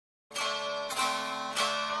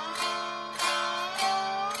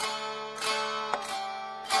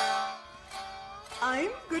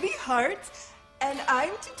Judy Hart, and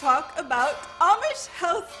I'm to talk about Amish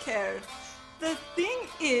healthcare. The thing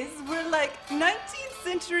is, we're like 19th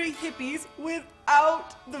century hippies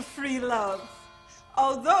without the free love.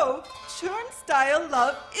 Although, churn-style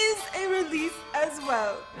love is a release as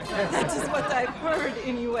well. That is what I've heard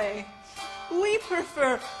anyway. We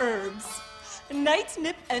prefer herbs. Night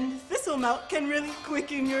nip and thistle melt can really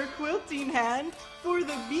quicken your quilting hand. For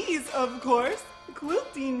the bees, of course,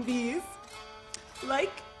 quilting bees.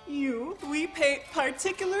 Like you, we pay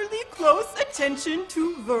particularly close attention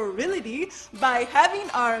to virility by having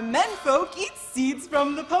our menfolk eat seeds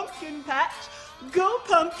from the pumpkin patch. Go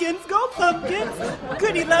pumpkins, go pumpkins!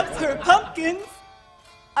 Goody loves her pumpkins.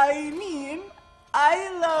 I mean, I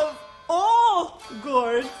love all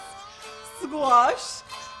gourds. Squash,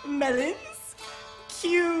 melons,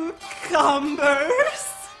 cucumbers.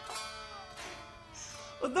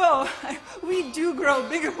 Although, we do grow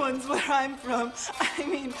bigger ones where I'm from. I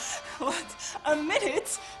mean, what, a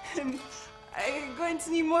minute? I'm going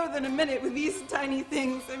to need more than a minute with these tiny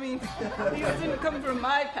things. I mean, these didn't come from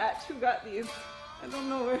my patch. Who got these? I don't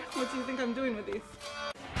know. What do you think I'm doing with these?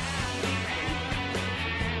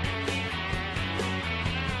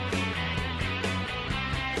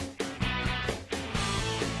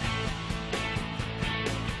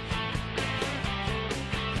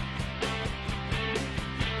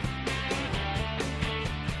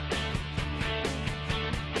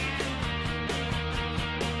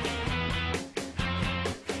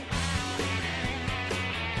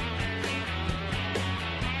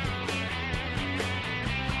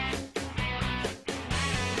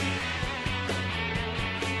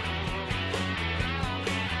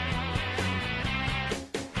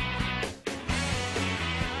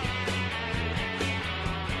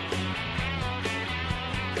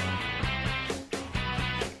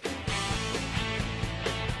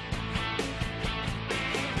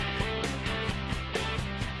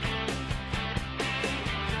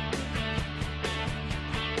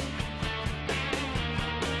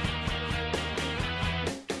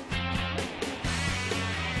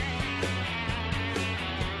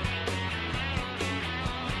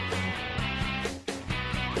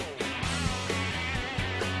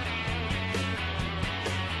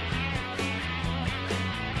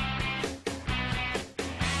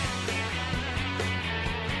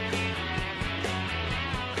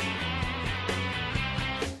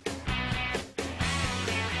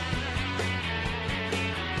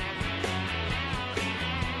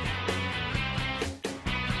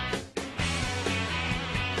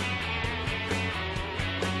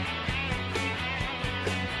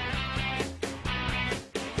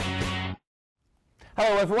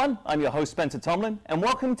 Hello everyone, I'm your host Spencer Tomlin, and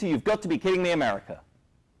welcome to You've Got to Be Kidding Me America.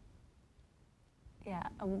 Yeah,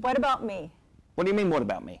 what about me? What do you mean, what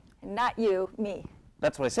about me? Not you, me.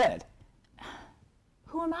 That's what I said.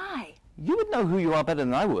 Who am I? You would know who you are better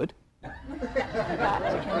than I would. Forgot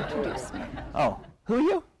to introduce me. Oh, who are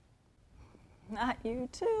you? Not you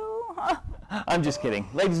too. I'm just kidding.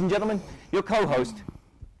 Ladies and gentlemen, your co-host.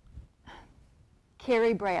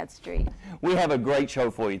 Carrie Bradstreet. We have a great show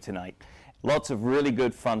for you tonight. Lots of really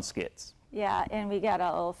good fun skits. Yeah, and we got a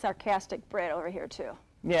little sarcastic Brit over here too.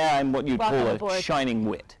 Yeah, and what you'd Welcome call aboard. a shining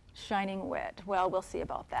wit. Shining wit. Well, we'll see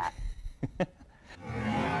about that. A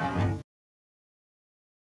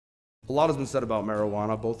lot has been said about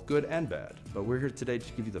marijuana, both good and bad, but we're here today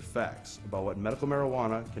to give you the facts about what medical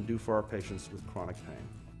marijuana can do for our patients with chronic pain.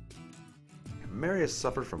 Mary has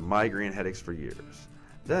suffered from migraine headaches for years.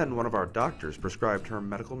 Then one of our doctors prescribed her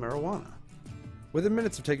medical marijuana. Within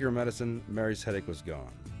minutes of taking her medicine, Mary's headache was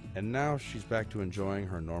gone, and now she's back to enjoying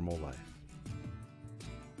her normal life.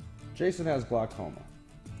 Jason has glaucoma.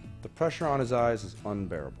 The pressure on his eyes is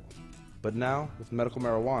unbearable, but now, with medical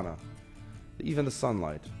marijuana, even the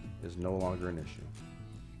sunlight is no longer an issue.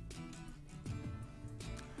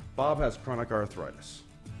 Bob has chronic arthritis,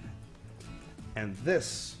 and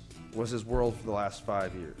this was his world for the last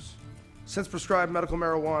 5 years. Since prescribed medical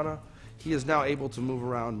marijuana, he is now able to move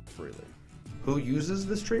around freely. Who uses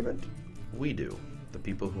this treatment? We do, the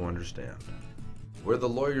people who understand. We're the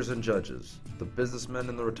lawyers and judges, the businessmen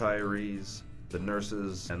and the retirees, the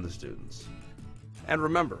nurses and the students. And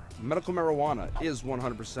remember, medical marijuana is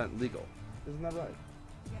 100% legal. Isn't that right?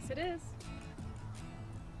 Yes, it is.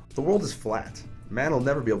 The world is flat. Man will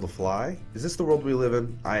never be able to fly. Is this the world we live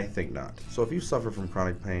in? I think not. So if you suffer from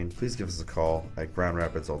chronic pain, please give us a call at Grand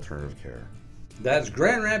Rapids Alternative Care. That's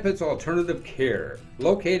Grand Rapids Alternative Care,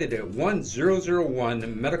 located at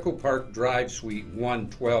 1001 Medical Park Drive, Suite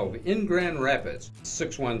 112 in Grand Rapids,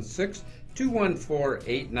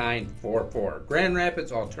 616-214-8944. Grand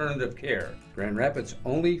Rapids Alternative Care, Grand Rapids'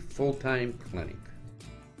 only full-time clinic.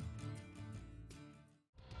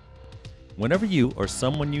 Whenever you or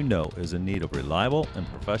someone you know is in need of reliable and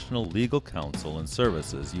professional legal counsel and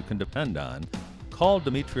services you can depend on, call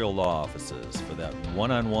Demetrio Law Offices for that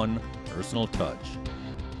one-on-one personal touch.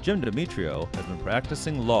 Jim Demetrio has been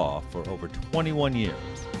practicing law for over 21 years.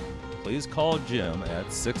 Please call Jim at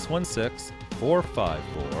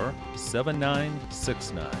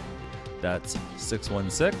 616-454-7969. That's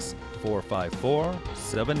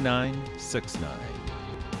 616-454-7969.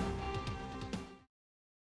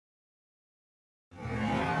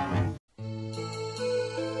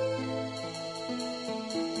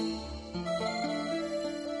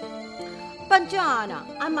 Buongiorno,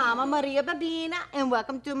 I'm Mama Maria Babina, and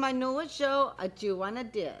welcome to my newest show, A Jew on a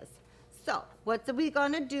Dish. So, what we're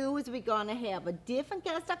gonna do is we're gonna have a different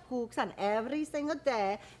cast of cooks on every single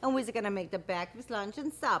day, and we're gonna make the breakfast, lunch,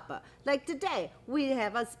 and supper. Like today, we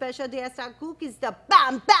have a special guest of cook, is the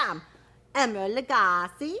Bam Bam, Emerald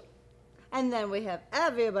Lagasse. And then we have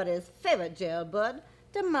everybody's favorite jailbird,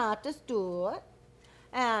 the Martha Stewart.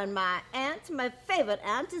 And my favorite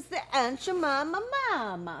aunt is the Aunt Jemima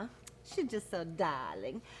Mama. She's just so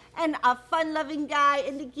darling. And our fun-loving guy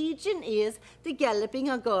in the kitchen is the Galloping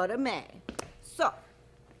Gourmet. So,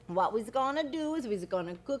 what we're gonna do is we're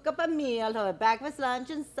gonna cook up a meal for breakfast, lunch,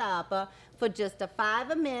 and supper for just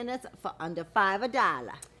 5 minutes for under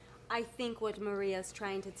 $5. I think what Maria's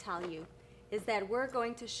trying to tell you is that we're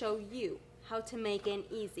going to show you how to make an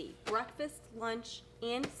easy breakfast, lunch,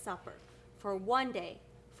 and supper for one day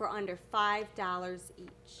for under $5 each.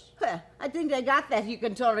 Huh, I think they got that, you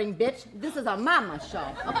controlling bitch. This is a mama show,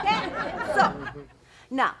 okay? So,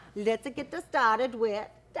 now, let's get this started with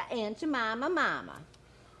the Aunt Jemima Mama.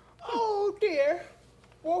 Oh, dear.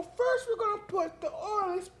 Well, first we're going to put the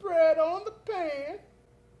oily spread on the pan.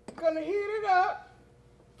 Gonna heat it up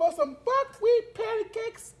for some buckwheat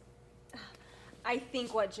pancakes. I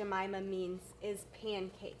think what Jemima means is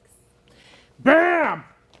pancakes. Bam!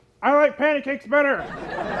 I like pancakes better.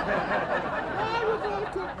 Now we're going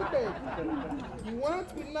to cook the bacon. You want it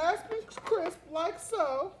to be nice and crisp like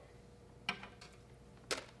so.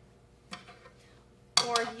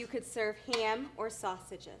 Or you could serve ham or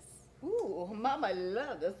sausages. Ooh, Mama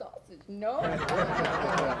loves the sausage, no?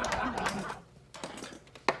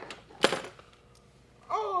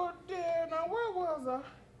 Oh, dear. Now, where was I?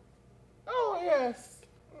 Oh, yes.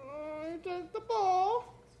 You take the bowl.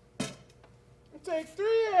 You take 3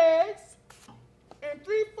 eggs and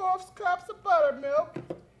 3/4 cups of buttermilk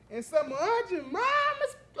and some of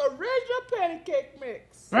Jemima's original pancake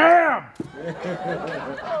mix. Bam!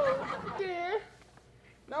 Oh, dear.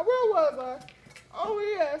 Now, where was I? Oh,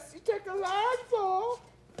 yes. You take a large bowl.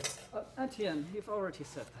 Etienne, you've already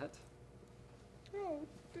said that. Oh,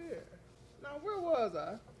 dear. Now, where was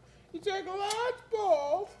I? You take a large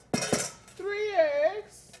bowl, 3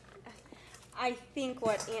 eggs. I think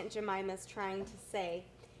what Aunt Jemima's trying to say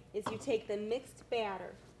is you take the mixed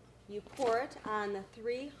batter, you pour it on the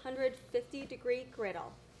 350-degree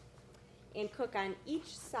griddle, and cook on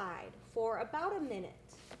each side for about a minute.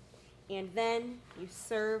 And then you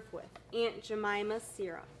serve with Aunt Jemima's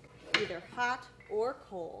syrup, either hot or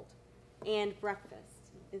cold, and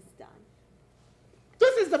breakfast is done.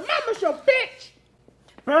 This is the mama show, bitch!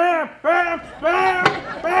 Bam! Bam! Bam!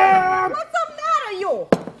 Bam! What's the matter, you?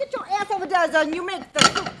 Get your ass over there and you make the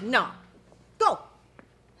soup. No. Go.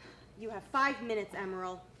 You have 5 minutes,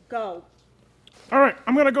 Emerald. Go. All right,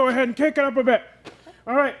 I'm going to go ahead and kick it up a bit.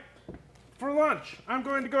 All right, for lunch, I'm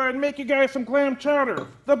going to go ahead and make you guys some clam chowder.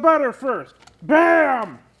 The butter first.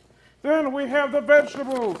 Bam! Then we have the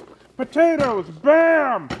vegetables. Potatoes.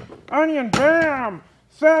 Bam! Onion. Bam!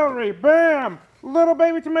 Celery. Bam! Little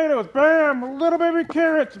baby tomatoes. Bam! Little baby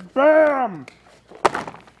carrots. Bam!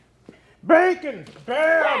 Bacon.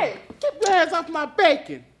 Bam! Hey, keep your hands off my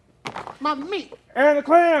bacon. My meat. And the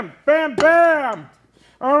clam. Bam! Bam!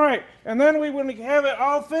 All right, and then when we have it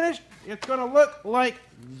all finished, it's going to look like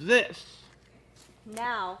this.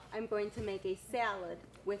 Now I'm going to make a salad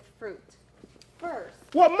with fruit. First.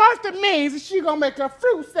 What Martha means is she's going to make a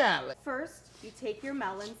fruit salad. First, you take your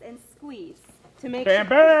melons and squeeze to make Bam,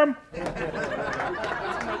 bam! to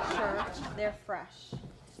make sure they're fresh.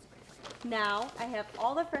 Now I have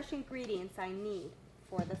all the fresh ingredients I need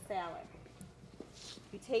for the salad.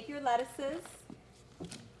 You take your lettuces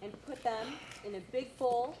and put them in a big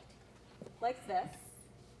bowl like this.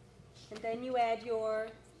 And then you add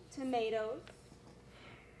your tomatoes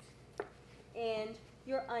and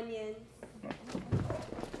your onions.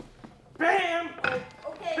 Bam!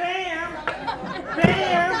 Okay. Bam!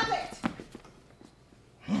 Bam! Stop it.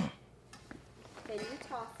 Then you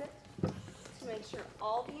toss it to make sure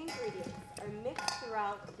all the ingredients are mixed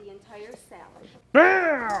throughout the entire salad.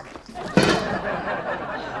 Bam!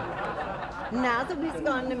 Now that we're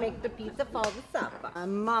going to make the pizza for the supper.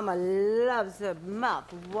 Mama loves her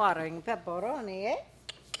mouth-watering pepperoni, eh?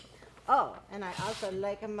 Oh, and I also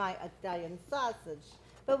like my Italian sausage.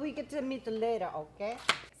 But we get to meet later, okay?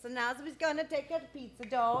 So now we're going to take our pizza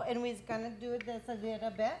dough and we're going to do this a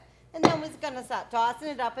little bit. And then we're going to start tossing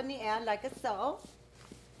it up in the air like so.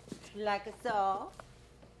 Like so.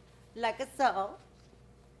 Like so.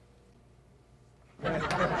 You're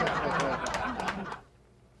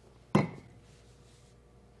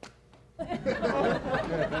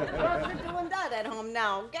doing that at home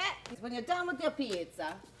now, okay? When you're done with your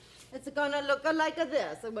pizza, it's gonna look like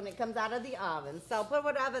this when it comes out of the oven. So put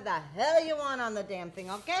whatever the hell you want on the damn thing,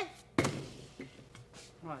 okay?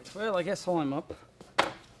 Right, well, I guess I'm up.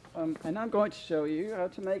 And I'm going to show you how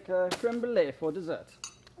to make a creme brulee for dessert.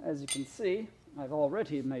 As you can see, I've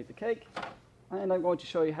already made the cake, and I'm going to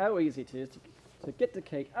show you how easy it is to get the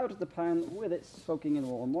cake out of the pan with it soaking in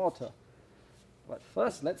warm water. But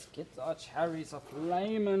first, let's get our cherries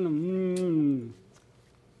a-flaming.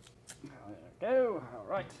 There we go. All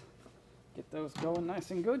right. Get those going nice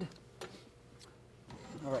and good.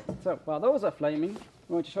 All right, so while those are flaming, I'm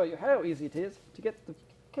going to show you how easy it is to get the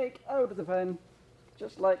cake out of the pan,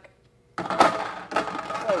 just like so.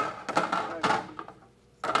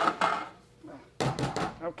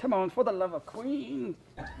 Oh, come on, for the love of Queen.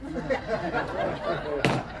 You've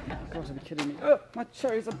got to be kidding me. Oh, my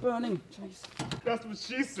cherries are burning. Jeez. That's what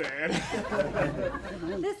she said.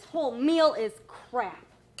 This whole meal is crap.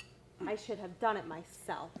 I should have done it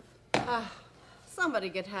myself. Somebody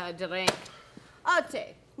get her a drink.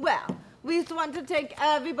 Okay, well, we just want to thank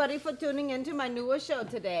everybody for tuning into my newest show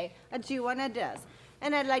today, A Jew on a Desk.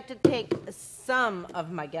 And I'd like to take some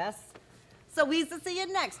of my guests. So we will see you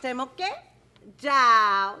next time, okay?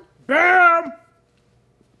 Ciao. Bam!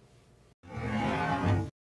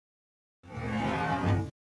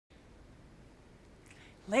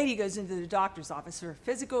 Lady goes into the doctor's office for a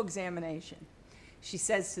physical examination. She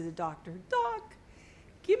says to the doctor, "Doc,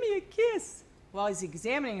 give me a kiss." While he's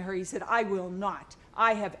examining her, he said, "I will not.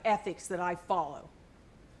 I have ethics that I follow."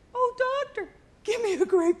 "Oh, doctor, give me a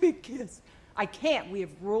great big kiss." "I can't. We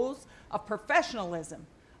have rules of professionalism."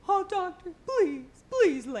 "Oh, doctor, please,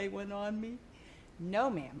 please lay one on me."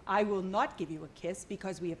 "No, ma'am, I will not give you a kiss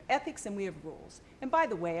because we have ethics and we have rules. And by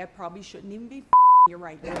the way, I probably shouldn't even be you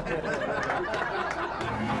right now."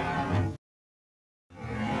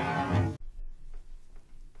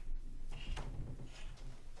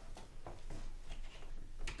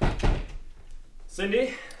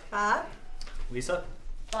 Cindy? Bob? Lisa?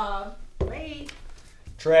 Bob. Wait.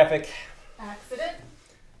 Traffic. Accident?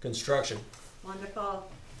 Construction. Wonderful.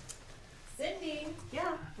 Cindy?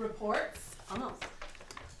 Yeah. Reports? Almost.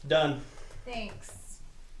 Done. Thanks.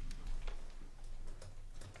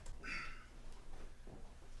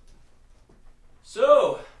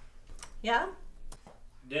 So, Yeah?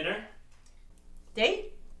 dinner?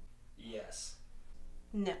 Date? Yes.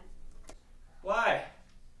 No. Why?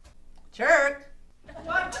 Jerk?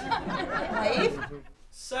 What? Wife?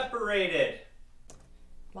 Separated.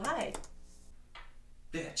 Why?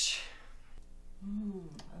 Bitch. Oh.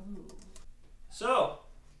 So,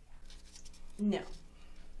 No.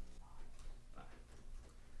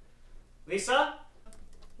 Lisa?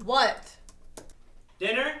 What?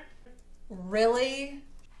 Dinner? Really?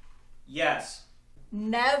 Yes.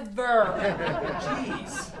 Never.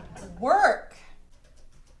 Jeez. Work.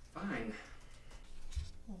 Fine.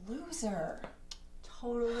 Loser.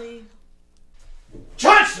 Totally.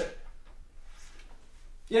 Johnson!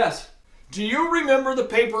 Yes. Do you remember the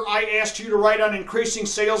paper I asked you to write on increasing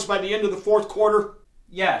sales by the end of the fourth quarter?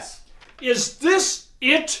 Yes. Is this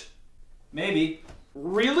it? Maybe.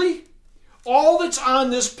 Really? All that's on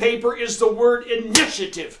this paper is the word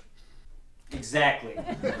initiative. Exactly.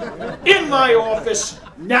 In my office,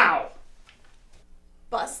 now.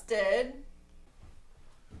 Busted.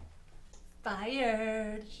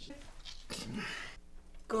 Fired.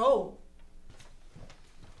 Go.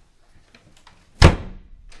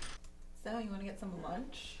 So, you want to get some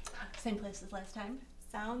lunch? Same place as last time.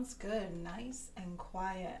 Sounds good. Nice and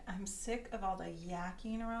quiet. I'm sick of all the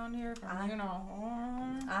yakking around here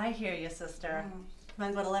from, I hear you, sister.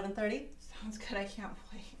 Mine's what, 11:30? Sounds good. I can't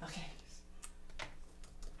wait. Okay.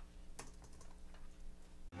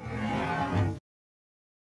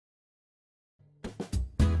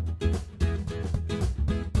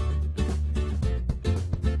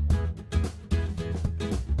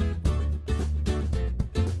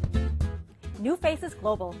 New Faces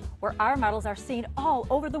Global, where our models are seen all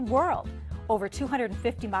over the world. Over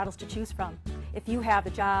 250 models to choose from. If you have the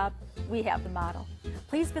job, we have the model.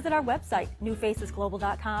 Please visit our website,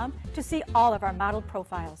 newfacesglobal.com, to see all of our modeled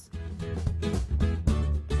profiles.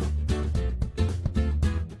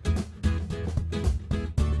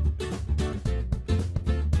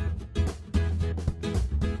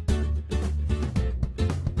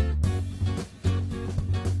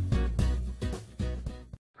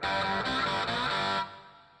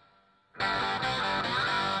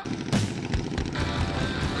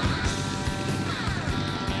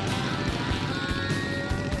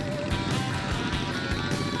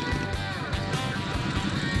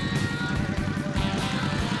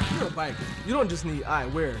 You don't just need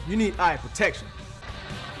eyewear, you need eye protection.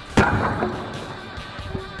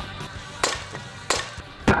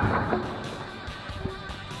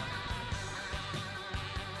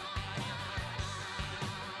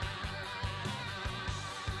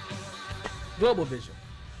 Global Vision.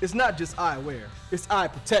 It's not just eyewear, it's eye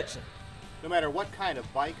protection. No matter what kind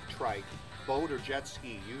of bike, trike, boat, or jet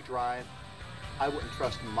ski you drive, I wouldn't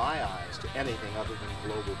trust my eyes to anything other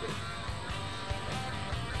than Global Vision.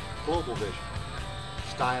 Global Vision,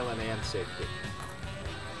 styling and safety.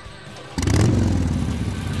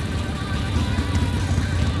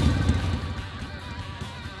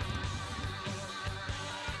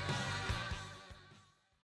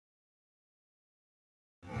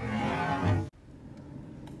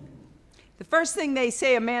 The first thing they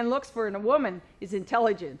say a man looks for in a woman is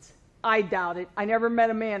intelligence. I doubt it. I never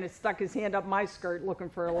met a man that stuck his hand up my skirt looking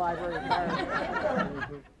for a library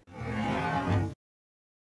card.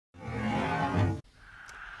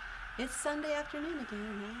 It's Sunday afternoon again,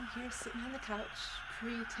 and I'm here sitting on the couch,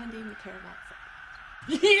 pretending to care about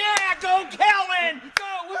football. Yeah, go Calvin! Go!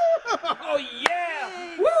 Woo! Oh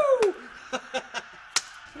yeah! Woo!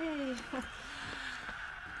 Hey.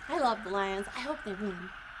 I love the Lions. I hope they win.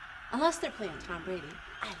 Unless they're playing Tom Brady.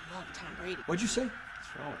 I love Tom Brady. What'd you say?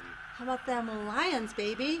 What's wrong with you? How about them Lions,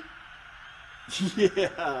 baby? Yeah.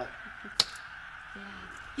 Yeah.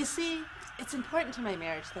 You see, it's important to my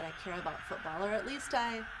marriage that I care about football, or at least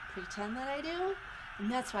I pretend that I do.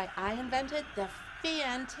 And that's why I invented the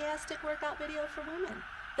fantastic workout video for women.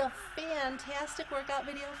 The fantastic workout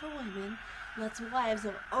video for women lets wives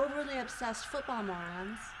of overly obsessed football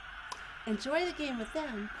morons enjoy the game with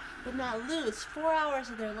them, but not lose 4 hours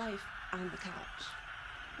of their life on the couch.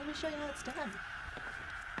 Let me show you how it's done.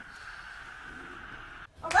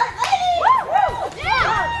 All right, ladies! Woo!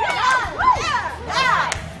 Yeah!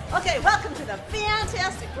 Okay, welcome to the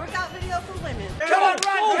fantastic workout video for women. Come on,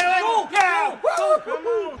 run, Kelly! Come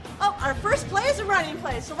on! Oh, our first play is a running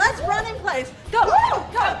play, so let's run in place. Go, go,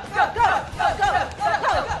 go, go, go, go, go, go,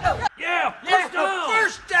 go. Yeah, first down!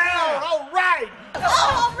 First down! All right!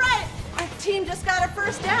 Oh, all right! Our team just got a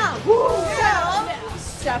first down. So,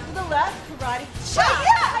 step to the left, karate, shot!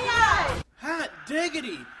 Yeah! Hot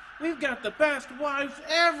diggity! We've got the best wives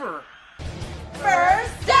ever!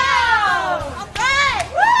 First down! All right!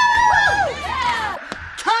 Woo! Yeah!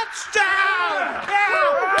 Touchdown!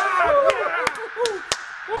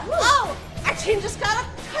 Oh, our team just got a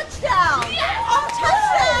touchdown! Oh,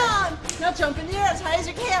 touchdown! Now jump in the air as high as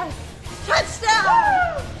you can.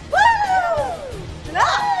 Touchdown! Woo!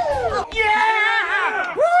 No!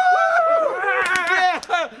 Yeah!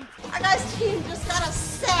 Our guys' team just got a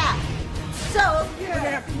sack. So we're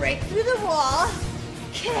gonna break through the wall,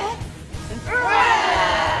 kick, and throw. All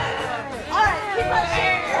right, keep on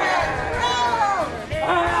shaking your head.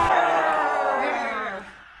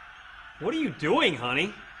 What are you doing,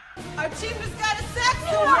 honey? Our team just got a sack,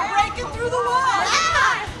 so we're breaking through the wall.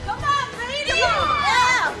 Yeah! Come on, ladies!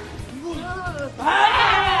 Yeah!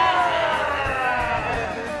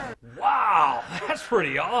 Wow, that's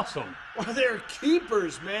pretty awesome. Well, they're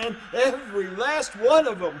keepers, man. Every last one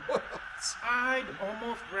of them. I'd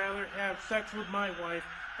almost rather have sex with my wife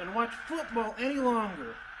than watch football any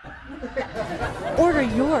longer. Order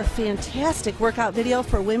your fantastic workout video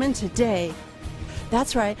for women today.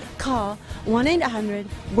 That's right. Call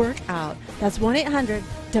 1-800-WORKOUT. That's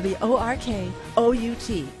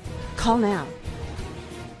 1-800-WORKOUT. Call now.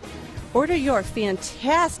 Order your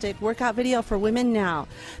fantastic workout video for women now.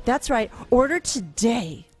 That's right. Order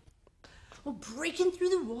today. Oh, breaking through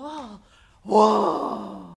the wall.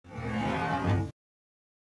 Whoa.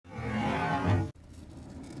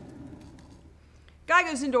 Guy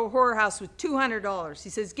goes into a whorehouse with $200. He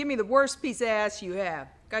says, give me the worst piece of ass you have.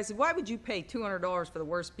 Guy said, why would you pay $200 for the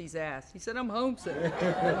worst piece of ass? He said, I'm homesick.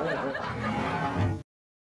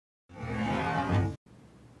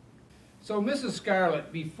 So, Mrs.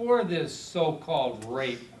 Scarlett, before this so-called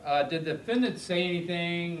rape, did the defendant say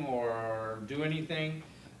anything or do anything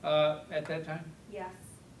at that time? Yes.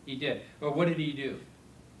 He did. Well, what did he do?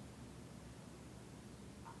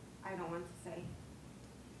 I don't want to say.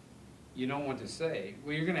 You don't want to say?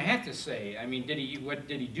 Well, you're going to have to say. I mean, did he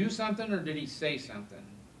do something or did he say something?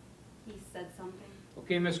 He said something.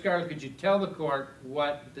 Okay, Ms. Garland, could you tell the court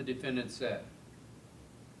what the defendant said?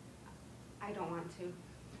 I don't want to.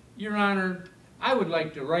 Your Honor, I would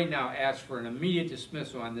like to right now ask for an immediate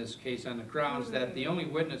dismissal on this case on the grounds that the only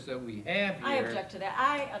witness that we have here... I object to that.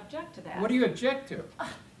 I object to that. What do you object to?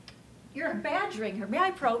 You're badgering her. May I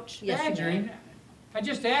approach? Badgering? I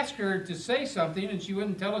just asked her to say something and she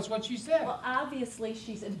wouldn't tell us what she said. Well, obviously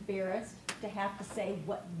she's embarrassed to have to say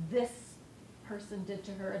what this person did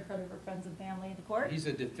to her in front of her friends and family in the court. He's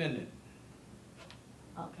a defendant.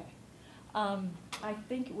 Okay. I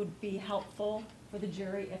think it would be helpful for the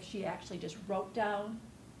jury if she actually just wrote down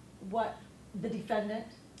what the defendant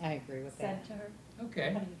sent to her.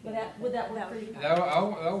 Okay. Would that work for you?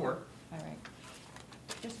 That'll work. All right.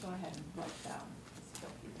 Just go ahead and write down.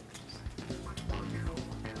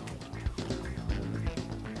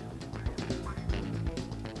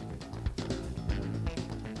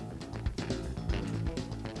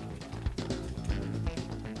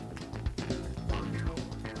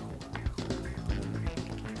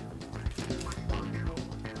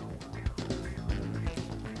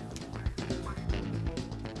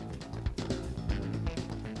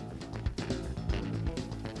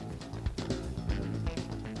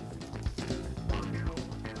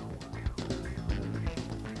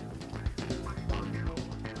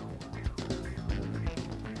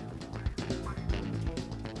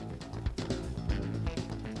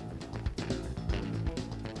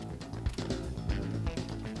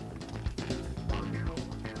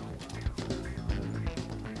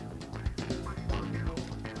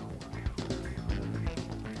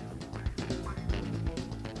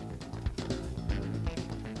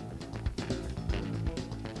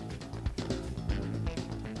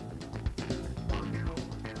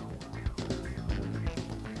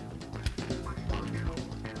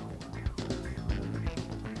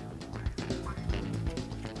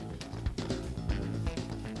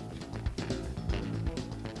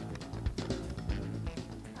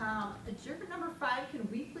 Juror number 5, can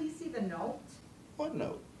we please see the note? What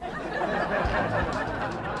note?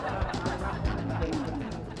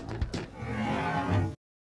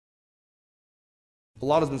 A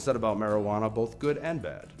lot has been said about marijuana, both good and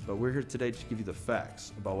bad, but we're here today to give you the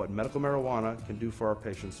facts about what medical marijuana can do for our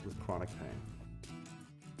patients with chronic pain.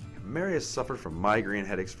 Mary has suffered from migraine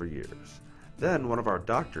headaches for years. Then one of our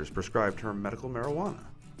doctors prescribed her medical marijuana.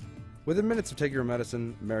 Within minutes of taking her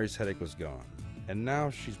medicine, Mary's headache was gone, and now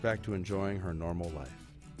she's back to enjoying her normal life.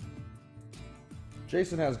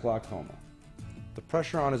 Jason has glaucoma. The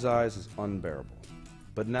pressure on his eyes is unbearable.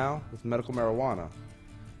 But now, with medical marijuana,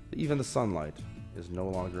 even the sunlight is no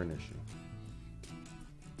longer an issue.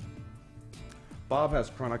 Bob has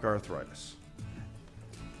chronic arthritis,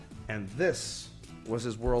 and this was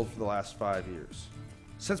his world for the last 5 years.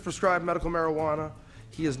 Since prescribed medical marijuana,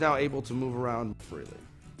 he is now able to move around freely.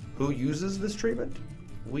 Who uses this treatment?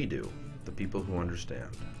 We do, the people who understand.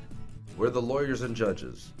 We're the lawyers and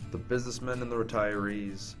judges, the businessmen and the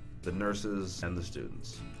retirees, the nurses and the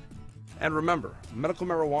students. And remember, medical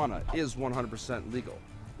marijuana is 100% legal.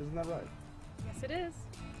 Isn't that right? Yes, it is.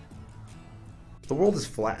 The world is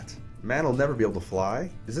flat. Man will never be able to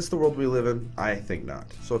fly. Is this the world we live in? I think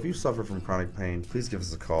not. So if you suffer from chronic pain, please give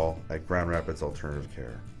us a call at Grand Rapids Alternative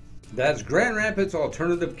Care. That's Grand Rapids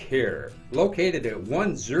Alternative Care, located at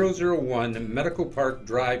 1001 Medical Park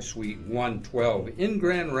Drive, Suite 112 in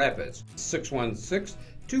Grand Rapids,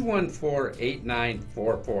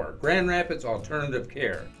 616-214-8944. Grand Rapids Alternative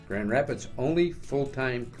Care, Grand Rapids' only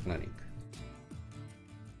full-time clinic.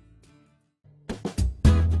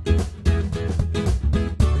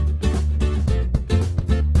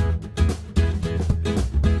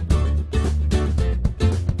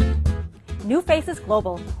 New Faces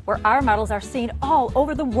Global, where our models are seen all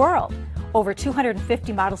over the world. Over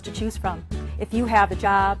 250 models to choose from. If you have the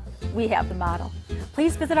job, we have the model.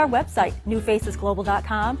 Please visit our website,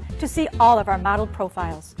 newfacesglobal.com, to see all of our model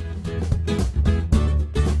profiles.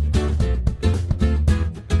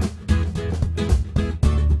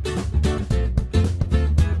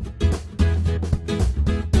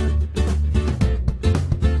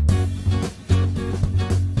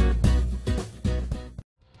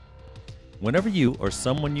 Whenever you or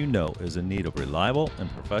someone you know is in need of reliable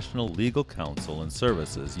and professional legal counsel and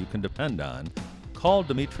services you can depend on, call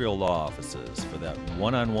Demetrio Law Offices for that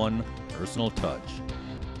one-on-one personal touch.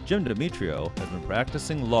 Jim Demetrio has been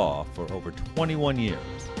practicing law for over 21 years.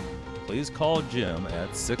 Please call Jim at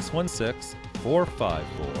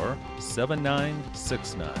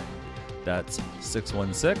 616-454-7969. That's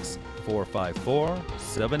 616-454-7969.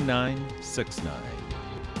 454-7969.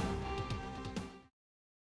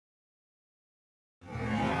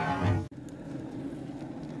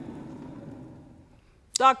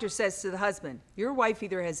 Doctor says to the husband, your wife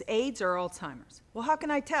either has AIDS or Alzheimer's. Well, how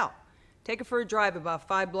can I tell? Take her for a drive about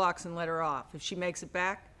 5 blocks and let her off. If she makes it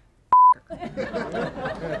back, her.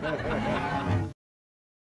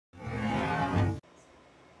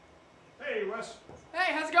 Hey, Wes.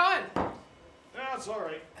 Hey, how's it going? Yeah, it's all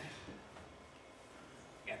right.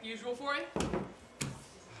 Got the usual for you?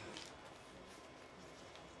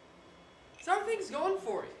 So how are things going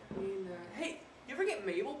for you? I mean, hey, you ever get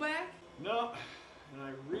Mabel back? No, and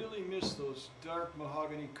I really miss those dark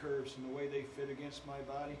mahogany curves and the way they fit against my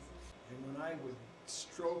body. And when I would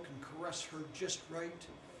stroke and caress her just right,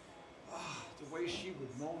 the way she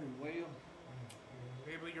would moan and wail.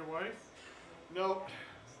 Mabel, your wife? No,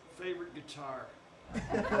 favorite guitar. I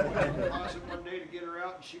went in the closet one day to get her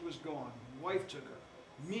out and she was gone. Wife took her.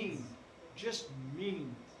 Mean, just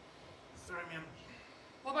mean. Sorry, ma'am.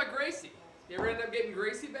 What about Gracie? You ever end up getting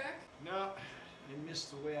Gracie back? No, I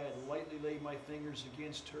missed the way I'd lightly lay my fingers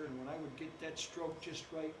against her, and when I would get that stroke just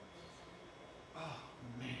right, oh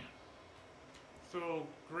man. So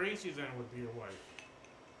Gracie then would be your wife?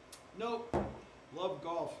 Nope. Love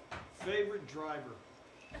golf. Favorite driver.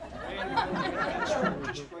 Man, if I get that stroke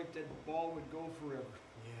just right, that ball would go forever.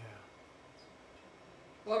 Yeah.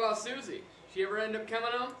 What about Susie? She ever end up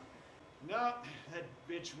coming home? No, that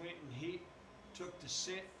bitch went in heat, took the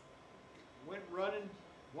scent, went running.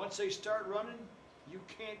 Once they start running, you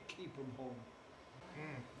can't keep them home.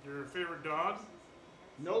 Your favorite dog?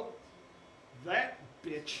 Nope. That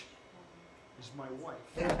bitch is my wife.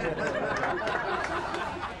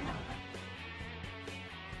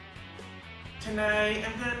 Tonight,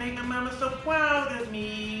 I'm gonna make my mama so proud of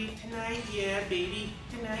me. Tonight, yeah, baby.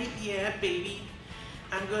 Tonight, yeah, baby.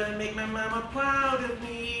 I'm gonna make my mama proud of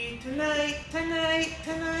me. Tonight, tonight,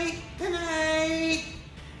 tonight, tonight.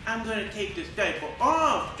 I'm gonna take this diaper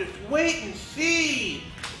off. Just wait and see.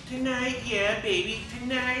 Tonight, yeah, baby.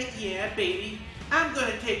 Tonight, yeah, baby. I'm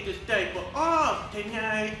gonna take this diaper off.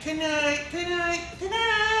 Tonight, tonight, tonight,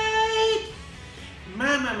 tonight.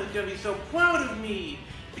 My mama's gonna be so proud of me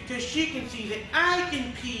because she can see that I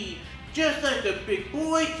can pee just like a big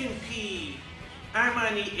boy can pee. I'm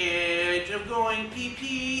on the edge of going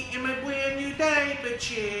pee-pee in my brand new diaper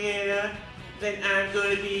chair. Then I'm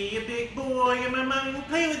gonna be a big boy and my mommy will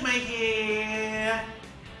play with my hair.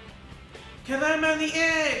 Cause I'm on the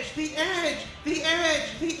edge, the edge, the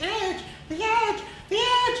edge, the edge, the edge, the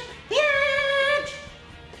edge, the edge.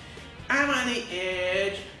 I'm on the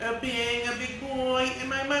edge of being a big boy and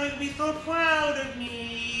my mommy will be so proud of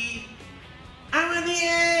me. I'm on the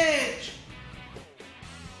edge.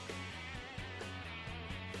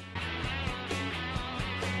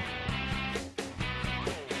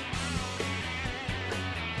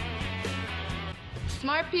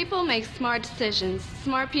 Smart people make smart decisions.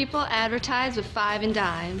 Smart people advertise with 5 and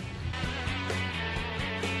Dime.